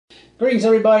Greetings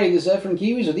everybody, this is Ed from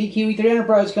Kiwis with eKiwi3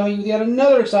 Enterprise coming with yet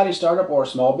another exciting startup or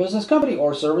small business company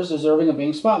or service deserving of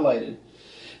being spotlighted.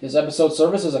 This episode's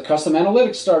service is a custom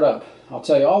analytics startup. I'll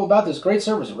tell you all about this great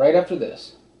service right after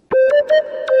this.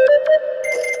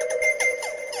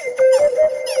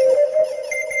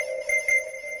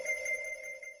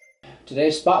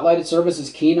 Today's spotlighted service is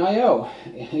Keen.io.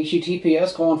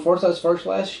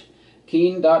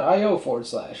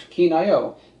 https://keen.io/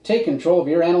 Keen.io. Take control of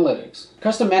your analytics.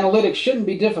 Custom analytics shouldn't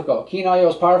be difficult.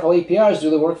 Keen.io's powerful APIs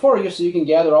do the work for you so you can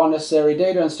gather all necessary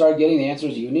data and start getting the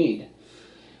answers you need.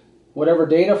 Whatever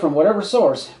data from whatever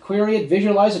source, query it,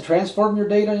 visualize it, transform your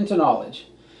data into knowledge.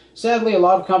 Sadly, a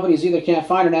lot of companies either can't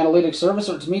find an analytics service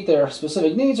or to meet their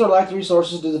specific needs or lack the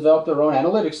resources to develop their own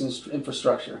analytics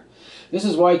infrastructure. This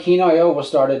is why Keen.io was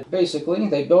started. Basically,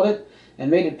 they built it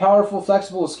and made it powerful,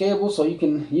 flexible, and scalable so you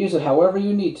can use it however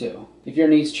you need to. If your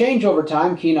needs change over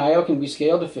time, Keen.io can be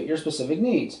scaled to fit your specific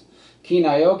needs.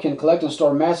 Keen.io can collect and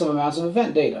store massive amounts of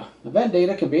event data. Event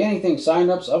data can be anything: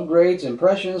 signups, upgrades,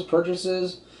 impressions,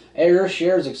 purchases, errors,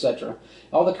 shares, etc.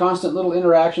 All the constant little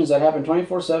interactions that happen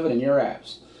 24/7 in your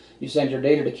apps. You send your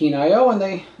data to Keen.io and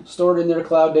they store it in their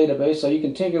cloud database so you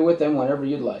can tinker with them whenever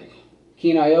you'd like.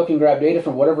 Keen.io can grab data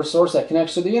from whatever source that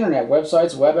connects to the internet: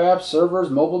 websites, web apps, servers,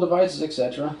 mobile devices,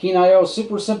 etc. Keen.io's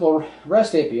super simple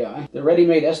REST API, the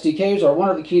ready-made SDKs, are one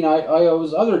of the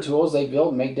Keen.io's other tools they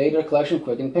built make data collection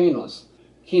quick and painless.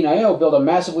 Keen.io built a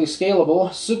massively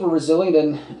scalable, super resilient,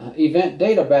 and event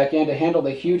data backend to handle the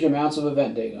huge amounts of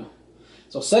event data.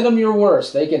 So send them your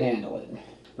worst, they can handle it.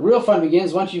 The real fun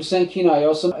begins once you've sent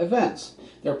Keen.io some events.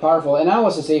 Their powerful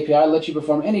analysis API lets you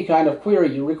perform any kind of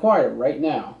query you require right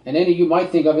now, and any you might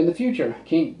think of in the future.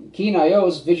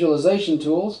 Keen.io's visualization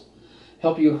tools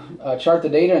help you chart the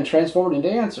data and transform it into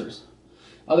answers.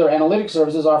 Other analytics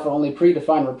services offer only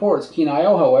predefined reports.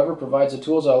 Keen.io, however, provides the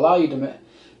tools that allow you to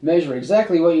measure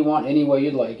exactly what you want any way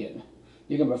you'd like it.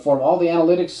 You can perform all the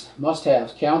analytics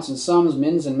must-haves: counts and sums,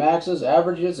 mins and maxes,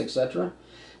 averages, etc.,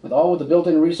 with the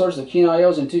built-in resources of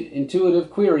Keen.io's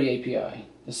intuitive query API.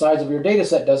 The size of your data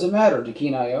set doesn't matter to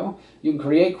Keen.io. You can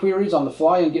create queries on the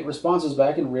fly and get responses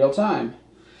back in real time.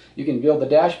 You can build the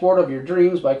dashboard of your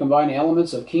dreams by combining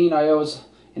elements of Keen.io's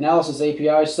analysis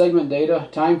API, segment data,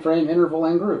 time frame, interval,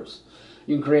 and groups.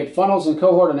 You can create funnels and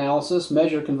cohort analysis,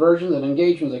 measure conversions and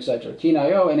engagements, etc.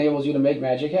 Keen.io enables you to make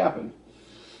magic happen.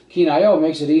 Keen.io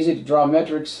makes it easy to draw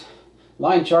metrics,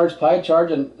 line charts, pie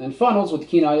charts, and funnels with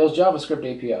Keen.io's JavaScript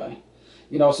API.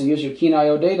 You can also use your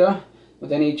Keen.io data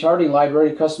with any charting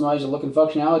library to customize the look and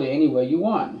functionality any way you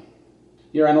want.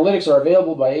 Your analytics are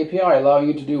available by API, allowing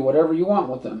you to do whatever you want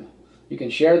with them. You can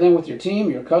share them with your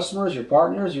team, your customers, your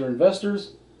partners, your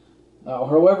investors, or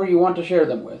whoever you want to share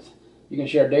them with. You can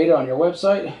share data on your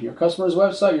website, your customer's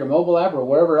website, your mobile app, or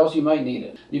wherever else you might need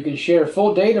it. You can share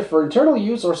full data for internal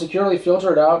use or securely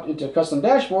filter it out into custom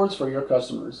dashboards for your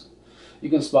customers. You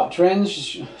can spot trends,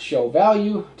 show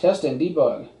value, test, and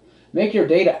debug. Make your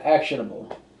data actionable.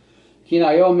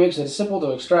 Keen.io makes it simple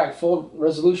to extract full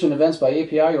resolution events by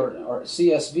API or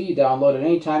CSV downloaded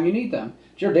anytime you need them.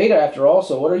 It's your data after all,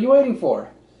 so what are you waiting for?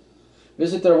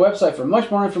 Visit their website for much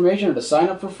more information or to sign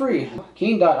up for free.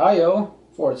 Keen.io/.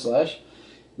 And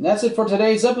that's it for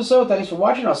today's episode. Thanks for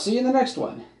watching. I'll see you in the next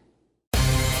one.